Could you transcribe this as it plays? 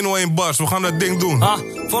101 bars, we gaan dat ding doen.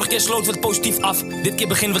 Vorige keer sloten we het positief af. Dit keer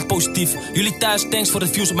beginnen we het positief. Jullie thuis, thanks voor de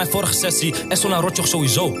views op mijn vorige sessie. En zo naar Rotjoch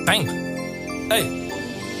sowieso. Bang. Hey.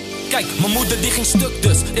 Kijk, mijn moeder die ging stuk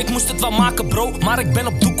dus. Ik moest het wel maken bro, maar ik ben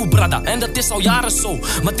op doekoe brada. En dat is al jaren zo,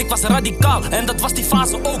 want ik was radicaal. En dat was die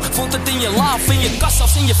fase ook. Vond het in je laaf, in je kas,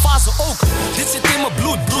 zelfs in je fase ook. Dit zit in mijn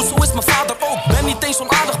bloed, broer, zo is mijn vader ook. Ben niet eens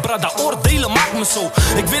onaardig brada, oordelen maakt me zo.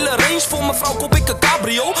 Ik wil een range voor mijn vrouw, koop ik een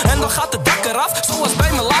cabrio. En dan gaat het dak eraf, zoals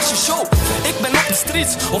bij mijn laatste show. Ik ben op de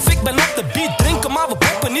streets, of ik ben op de beat. Drinken maar we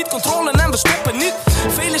poppen niet, controle en we stoppen niet.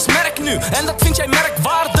 Veel is merk nu, en dat vind jij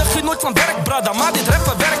merkwaardig. Je nooit van werk brada, maar dit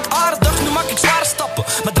rappen werkt aardig. Nu maak ik zware stappen,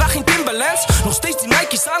 maar draag geen Timberlands. Nog steeds die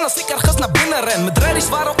Nike's aan als ik ergens naar binnen ren. Mijn dreadies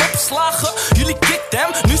waren opgeslagen, jullie kicked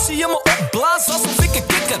hem. Nu zie je me opblazen alsof ik een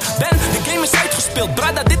kikker ben. De game is uitgespeeld,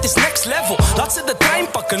 brada, dit is next level. Laat ze de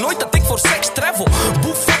trein pakken, nooit dat ik voor seks travel.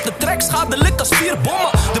 Boef op de track, schadelijk als 4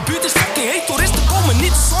 bommen. De buurt is fucking heet, toeristen komen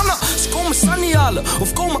niet zonnen. Ze komen Sunny halen,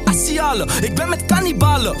 of komen Assie halen. Ik ben met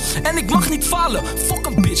kannibalen, en ik mag niet falen. Fuck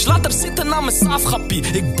een bitch, laat haar zitten naar mijn saafgappie.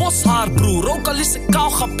 Ik bos haar broer, ook al is ze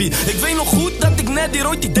kaalgappie. Ik weet nog goed dat ik net die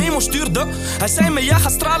ooit die demo stuurde. Hij zei me, ja ga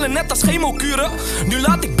stralen net als chemokuren. Nu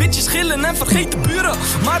laat ik bitches gillen en vergeet de buren.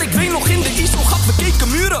 Maar ik weet nog in de ISO gat bekeken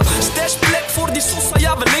muren. Stashplek voor die sosa,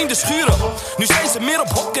 ja we leenden schuren. Nu zijn ze meer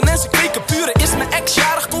op hokken en ze kweken puren. Is mijn ex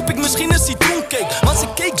jarig, koop ik misschien een citroencake. Want ze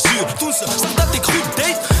keek zuur, toen ze zag dat ik goed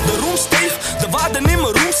deed. De roem steeg, de waarde in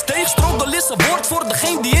mijn roem steeg. Struggle is een woord voor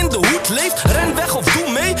degene die in de hoed leeft. Ren weg of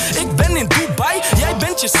doe mee, ik ben in Dubai. Jij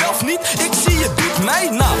bent jezelf niet, ik zie je doet mij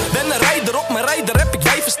na. Ben een rijder, op mijn rijder heb ik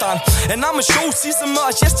wijven staan. En na mijn show zie ze me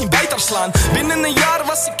als 16 bijter slaan. Binnen een jaar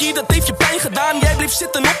was ik hier, dat heeft je pijn gedaan. Jij bleef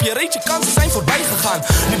zitten op je reet, je kansen zijn voorbij gegaan.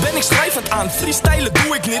 Nu ben ik schrijvend aan, freestylen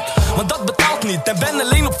doe ik niet. Want dat betaalt niet en ben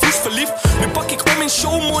alleen op vloes verliefd. Nu pak ik om in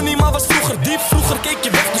show money, maar was vroeger diep. Vroeger keek je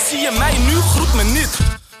weg, dus zie je mij, nu groet me niet.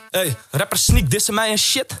 Hey, rappers sneak dissen mij en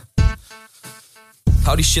shit.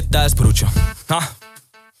 Hou die shit thuis broertje.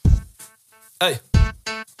 Hey.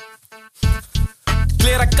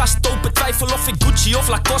 Klerenkast open, twijfel of ik Gucci of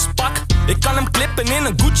Lacoste pak. Ik kan hem klippen in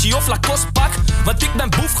een Gucci of Lacoste pak. Want ik ben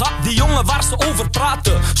Boef, grap, die jongen waar ze over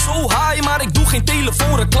praten. Zo high, maar ik doe geen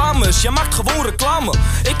telefoonreclames. Je maakt gewoon reclame.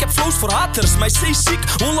 Ik heb flows voor haters, mij steeds ziek.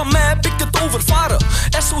 Holland mij heb ik het overvaren.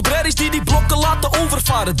 SO Dreddies die blokken laten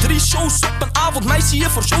overvaren. 3 shows op een avond, mij zie je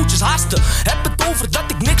voor showtjes haasten. Heb het over dat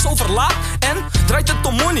ik niks overlaat. En draait het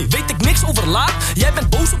om money, weet ik niks over laat. Jij bent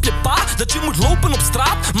boos op je pa, dat je moet lopen op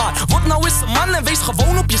straat. Maar word nou eens een man en wees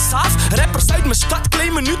gewoon op je saaf. Rappers uit mijn stad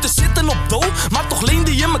claimen nu te zitten op dough. Maar toch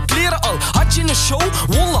leende je mijn kleren al. Had je een show?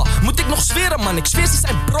 Wallah, moet ik nog zweren man. Ik zweer ze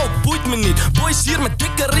zijn broke, boeit me niet. Boys hier met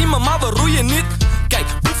dikke riemen, maar we roeien niet. Kijk,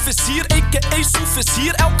 Boef is hier, a.k.a. Soef is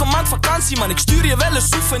hier. Elke maand vakantie man, ik stuur je wel een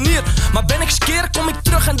souvenir. Maar ben ik skeer, kom ik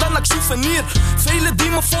terug en dan naar souvenir. Velen die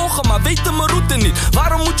me volgen, maar weten mijn route niet.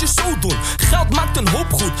 Waarom moet je zo doen? Geld maakt een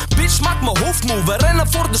hoop goed. Bitch maakt mijn hoofd moe, we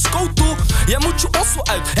rennen voor de scout toe. Jij moet je osso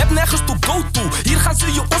uit, heb nergens to go to. Hier gaan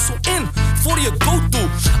ze je osso in, voor je go-to.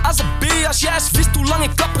 Als een B, als jij eens wist hoe lang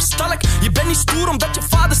ik kapper stalk. Je bent niet stoer omdat je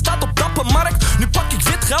vader staat op dappermarkt. Nu pak ik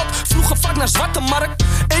wit geld, vroeger vaak naar zwarte markt.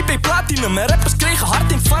 EP Platinum en rappers kregen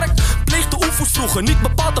hartinfarct. Pleegde oefens vroeger, niet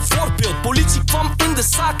bepaald een voorbeeld. Politie kwam in de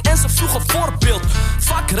zaak en ze vroegen voorbeeld.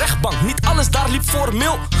 Vaak rechtbank, niet alles daar liep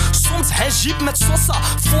formeel. Soms hijjeep met Sosa,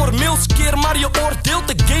 formeel. Keer maar je oordeelt,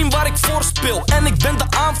 de game waar ik voor speel. En ik ben de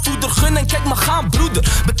aanvoerder, gun en kijk me gaan broeder.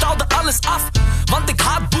 Betaalde alles af, want ik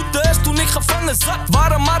haat boetes. Toen ik gevangen zat,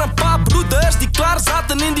 waren maar een paar broeders die klaar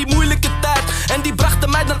zaten in die moeilijke tijd. En die brachten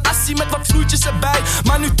mij dan assie met wat vloeitjes erbij.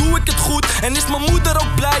 Maar nu doe ik het goed en is mijn moeder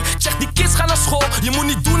ook blij. Ik zeg die kids gaan naar school, je moet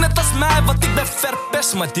niet doen net als mij. Want ik ben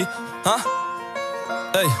verpest, mattie.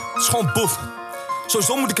 Hey, het is gewoon Boef.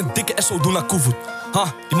 Sowieso moet ik een dikke SO doen naar Koevoet.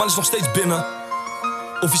 Die man is nog steeds binnen.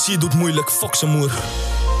 Officier doet moeilijk, fuck zijn moer.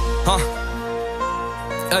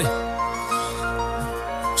 Hey.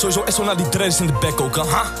 Sowieso SO naar die dreaders in de bek ook,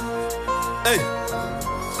 Hey.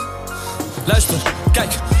 Luister,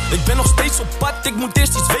 kijk, ik ben nog steeds op pad, ik moet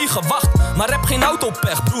eerst iets wegen, wacht. Maar heb geen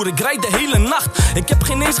autopech, broer, ik rijd de hele nacht. Ik heb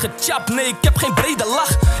geen eens gechapt, nee, ik heb geen brede lach.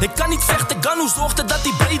 Ik kan niet vechten, Ganu zorgde dat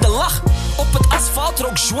die brede lag. Op het asfalt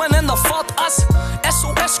rook Joen en dan valt as.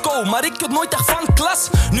 SOS-co, maar ik had nooit echt van klas.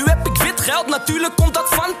 Nu heb ik wit geld, natuurlijk komt dat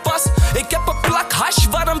van pas. Ik heb een plak hash,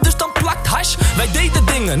 waarom dus dan plakt hash? Wij deden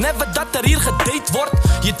dingen, never dat er hier gedate wordt.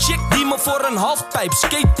 Je chick die me voor een halfpijp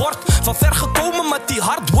skateboard. Van ver gekomen met die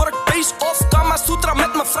hard work, pace off. Kama Sutra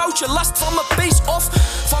met mijn vrouw. vrouwtje last van mijn pees of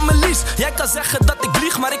van mijn lies. Jij kan zeggen dat ik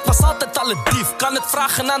lieg, maar ik was altijd al een dief. Kan het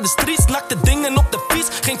vragen aan de streets, nakte dingen op de fiets.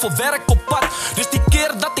 Ging voor werk op pad, dus die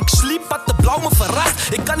keer dat ik sliep had de blauw me verrast.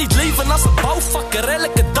 Ik kan niet leven als een bouwvakker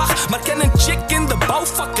elke dag, maar ken een chick in de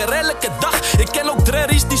bouwvakker elke dag. Ik ken ook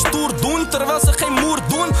drerries die stoer doen, terwijl ze geen moer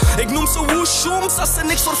doen. Ik noem ze woeshoems als ze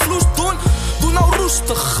niks voor vloes doen. Doe nou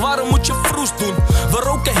roestig, waarom moet je vroes doen? We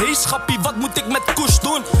roken heeschappie, wat moet ik met koes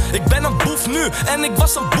doen? Ik ben een boef nu, en ik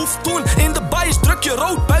was een boef toen. In de baai is druk je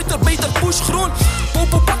rood, buiten beter push groen.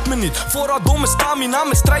 Popo pakt me niet, vooral domme stamina.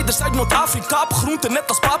 Met strijders uit Noord-Afrika, op groente net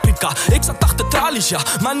als paprika. Ik zat achter tralies, ja,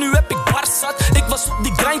 maar nu heb ik bars zat. Ik was op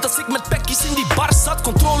die grind als ik met pekkies in die bar zat.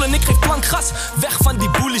 Controle en ik geef plankgas, weg van die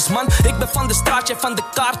bullies man. Ik ben van de straat, jij van de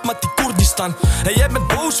kaart, maar die Koerdistan. En jij bent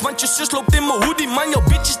boos, want je zus loopt in mijn hoodie man. Jouw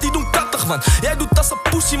bitches die doen kattig man. Jij doet als een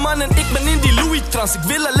pussy man en ik ben in die Louis trans. Ik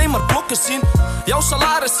wil alleen maar blokken zien. Jouw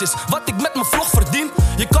salaris is wat ik met mijn vlog verdien.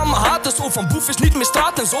 Je kan me haten, zo van boef is niet meer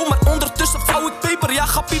straat en zo. Maar ondertussen vouw ik peper, ja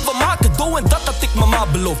gappie, we maken dough. En dat had ik mama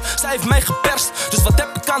beloofd, zij heeft mij geperst. Dus wat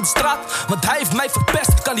heb ik aan de straat, want hij heeft mij verpest.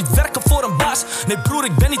 Ik kan niet werken voor een baas, nee broer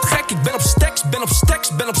ik ben niet gek. Ik ben op stacks, ben op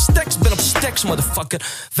stacks, ben op stacks, ben op stacks motherfucker.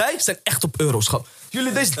 Wij zijn echt op euro's, schat.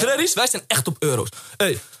 Jullie deze drerries, wij zijn echt op euro's.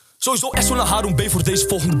 Hey, sowieso SO naar Haroun B voor deze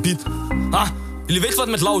volgende beat. Ha, jullie weten wat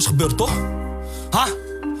met Lau is gebeurd, toch? Ha,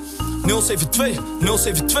 072,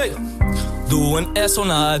 072. Doe een SO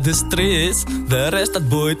naar de streets, de rest dat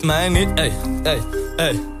boeit mij niet. Hey, hey,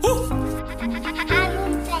 hey.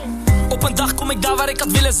 Op een dag kom ik daar waar ik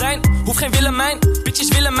had willen zijn. Hoef geen Willemijn, bitches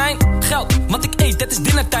willen mijn geld. Want ik eet, het is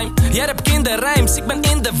dinnertime. Jij hebt kinderrijms, ik ben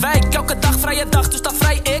in de wijk. Elke dag vrije dag, dus sta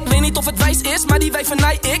vrij ik. Weet niet of het wijs is, maar die wijven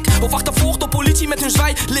naai ik. Of achtervolgd door politie met hun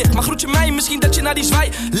zwaai licht. Maar groet je mij, misschien dat je naar die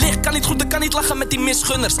zwaai ligt. Kan niet groeten, kan niet lachen met die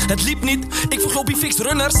misgunners. Het liep niet, ik vroeg Jopie fix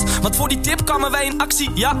runners. Want voor die tip kwamen wij in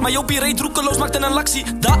actie. Ja, maar Jopie reed roekeloos, maakte een lactie.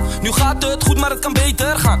 Da, nu gaat het goed, maar het kan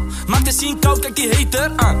beter gaan. Maak de scene koud, kijk die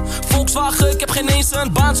hater aan. Volkswagen, ik heb geen eens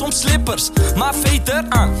een baan, soms slippers. Maar veter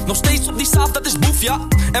aan, nog steeds op die saaf, dat is boef, ja.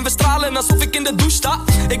 En we stralen alsof ik in de douche sta.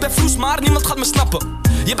 Ik ben vloes, maar niemand gaat me snappen.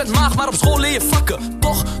 Je bent maag, maar op school leer je vakken.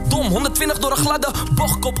 Toch dom, 120 door een gladde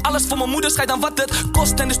bochtkop. Alles voor mijn moeder, schijt aan wat het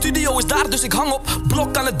kost. En de studio is daar, dus ik hang op.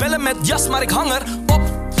 Blok kan het bellen met jas, maar ik hang er op.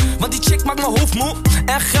 Want die chick maakt mijn hoofd moe.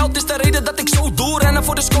 En geld is de reden dat ik zo doe. Rennen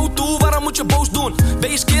voor de scoot toe, waarom moet je boos doen?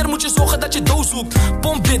 Ben je skeer, moet je zorgen dat je doos zoekt.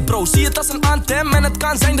 Pomp dit bro, zie het als een anthem. En het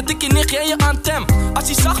kan zijn dat ik je nichtje en je aantem. Als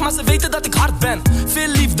je zag, maar ze weten dat ik hard ben. Veel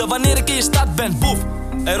liefde wanneer ik in je stad ben, boef.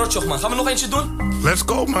 Hey Rotjoch man, gaan we nog eentje doen? Let's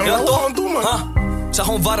go man, ja, wat gaan we doen man? Ha, ik sta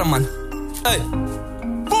gewoon warm man. Hey,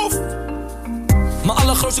 boef. Mijn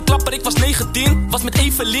allergrootste klapper, ik was 19. Was met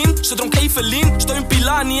Evelien, ze dronk Evelien. Steun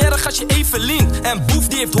Pilar, niet erg als je Evelien. En Boef,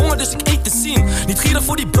 die heeft honger, dus ik eet te zien. Niet gierig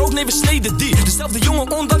voor die brood, nee we sneden die. Dezelfde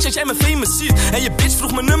jongen, ondanks dat jij me famous ziet. En je bitch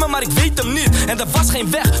vroeg mijn nummer, maar ik weet hem niet. En er was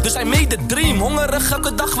geen weg, dus hij made the dream. Hongerig,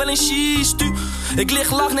 elke dag wel een shistu. Ik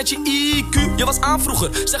lig laag net je IQ. Je was aan vroeger,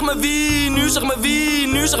 zeg me wie nu, zeg me wie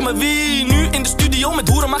nu, zeg me wie nu. In de studio met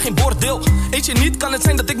hoeren, maar geen bordeel. Eet je niet, kan het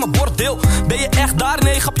zijn dat ik mijn bord deel. Ben je echt daar?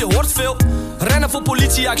 Nee, grap, je hoort veel. Rennen voor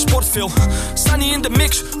politie, ja ik sport veel. Sunny in de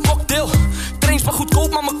mix, cocktail. Trains maar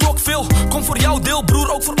goedkoop, maar mijn klok veel. Kom voor jouw deel,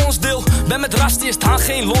 broer, ook voor ons deel. Ben met Rasti, is het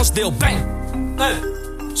geen lonsdeel. Bang! Hey,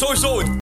 sowieso.